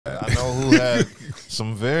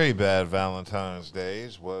some very bad Valentine's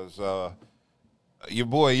Days was your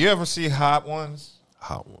boy. You ever see Hot Ones?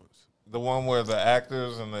 Hot Ones. The one where the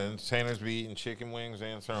actors and the entertainers be eating chicken wings,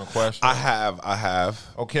 answering questions. I have.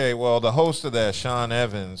 Okay, well, the host of that, Sean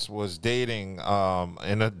Evans, was dating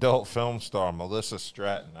an adult film star, Melissa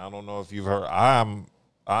Stratton. I don't know if you've heard. I've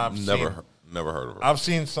never heard of her. I've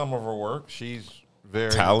seen some of her work. She's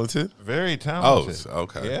very talented. Very talented. Oh,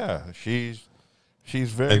 okay. Yeah, she's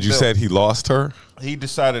very. And you said he lost her? He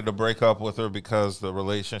decided to break up with her because the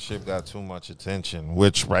relationship got too much attention,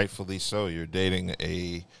 which rightfully so. You're dating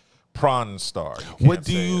a prawn star. What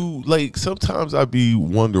do you like? Sometimes I be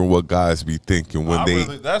wondering what guys be thinking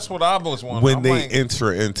when that's what I was wondering. When they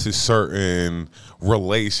enter into certain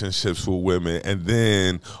relationships with women and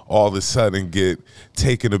then all of a sudden get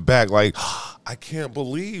taken aback. Like, I can't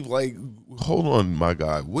believe, like, hold on, my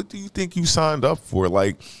guy. What do you think you signed up for?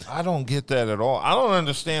 Like, I don't get that at all. I don't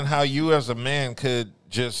understand how you as a man could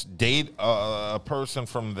just date a person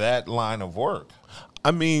from that line of work. I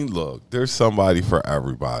mean, look, there's somebody for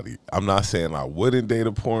everybody. I'm not saying I wouldn't date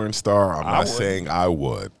a porn star. I'm not saying I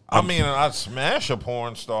would. I mean, I'd smash a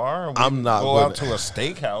porn star. I'm not go out to a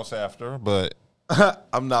steakhouse after, but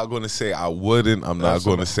I'm not going to say I wouldn't. I'm not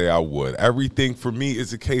going to say I would. Everything for me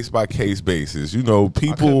is a case-by-case basis. You know,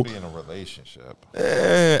 people I could be in a relationship.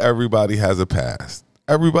 Everybody has a past.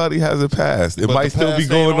 Everybody has a past. It might still be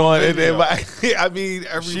going on, and it might. I mean,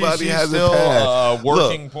 everybody has a past.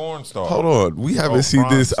 Working porn star. Hold on, we haven't seen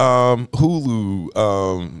this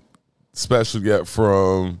Hulu special yet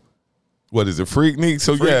from what is it, Freaknik?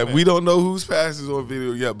 So Freaknik. We don't know whose past is on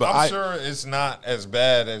video yet. But I'm sure it's not as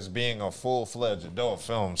bad as being a full-fledged adult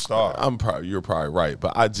film star. You're probably right,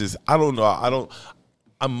 but I don't know.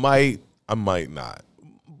 I might not.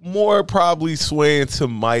 More probably swaying to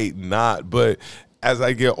might not, but as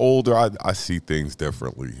I get older, I see things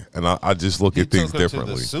differently, and I just look at things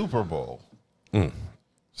differently. To the Super Bowl.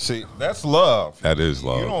 See, that's love. That is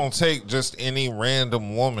love. You don't take just any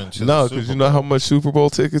random woman to the Super Bowl. No, because you know how much Super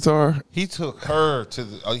Bowl tickets are? He took her to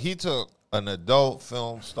the he took an adult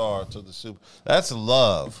film star to the Super Bowl. That's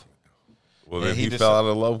love. Well, then he fell out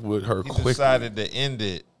of love with her quickly. He decided to end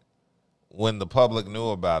it when the public knew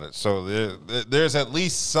about it. So there's at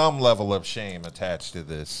least some level of shame attached to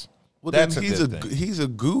this. Well, then he's a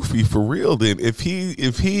goofy for real. Then if he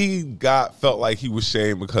felt like he was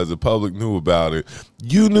shamed because the public knew about it,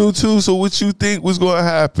 you knew too. So what you think was going to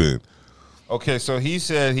happen? Okay, so he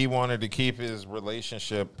said he wanted to keep his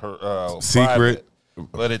relationship secret, private,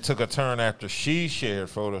 but it took a turn after she shared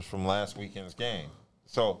photos from last weekend's game.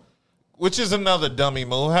 So, which is another dummy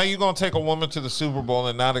move. How you gonna take a woman to the Super Bowl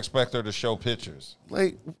and not expect her to show pictures?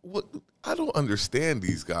 Like what? I don't understand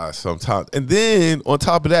these guys sometimes. And then on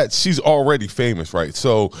top of that, she's already famous, right?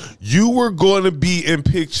 So you were going to be in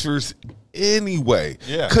pictures anyway.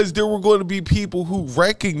 Yeah. Because there were going to be people who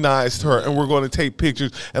recognized her and were going to take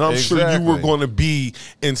pictures. And I'm sure you were going to be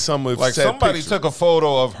in some of said somebody pictures. Took a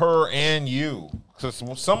photo of her and you. Because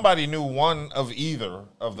somebody knew one of either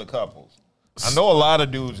of the couples. I know a lot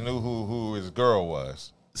of dudes knew who his girl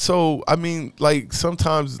was. So, I mean, like,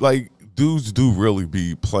 sometimes, like, dudes do really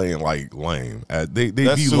be playing like lame. They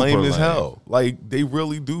be lame as hell. Like, they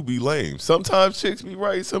really do be lame. Sometimes chicks be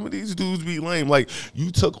right. Some of these dudes be lame. Like,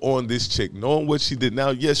 you took on this chick knowing what she did. Now,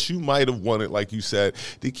 yes, you might have wanted, like you said,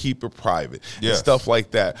 to keep it private and stuff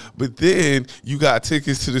like that. But then you got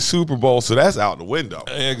tickets to the Super Bowl, so that's out the window.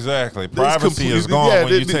 Exactly. Privacy is gone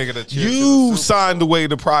when you take it a chick. You signed away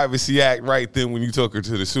the Privacy Act right then when you took her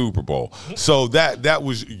to the Super Bowl. So that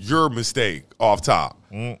was your mistake off top.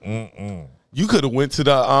 You could have went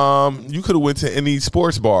to any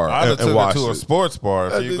sports bar and watched her to a sports bar.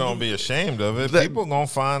 If you're gonna be ashamed of it, people gonna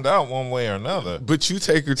find out one way or another. But you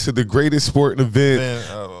take her to the greatest sporting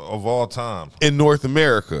event of all time in North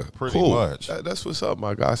America. Pretty much. That's what's up,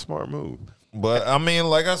 my guy. Smart move. But I mean,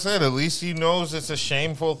 like I said, at least he knows it's a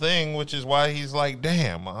shameful thing, which is why he's like,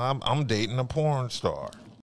 "Damn, I'm dating a porn star."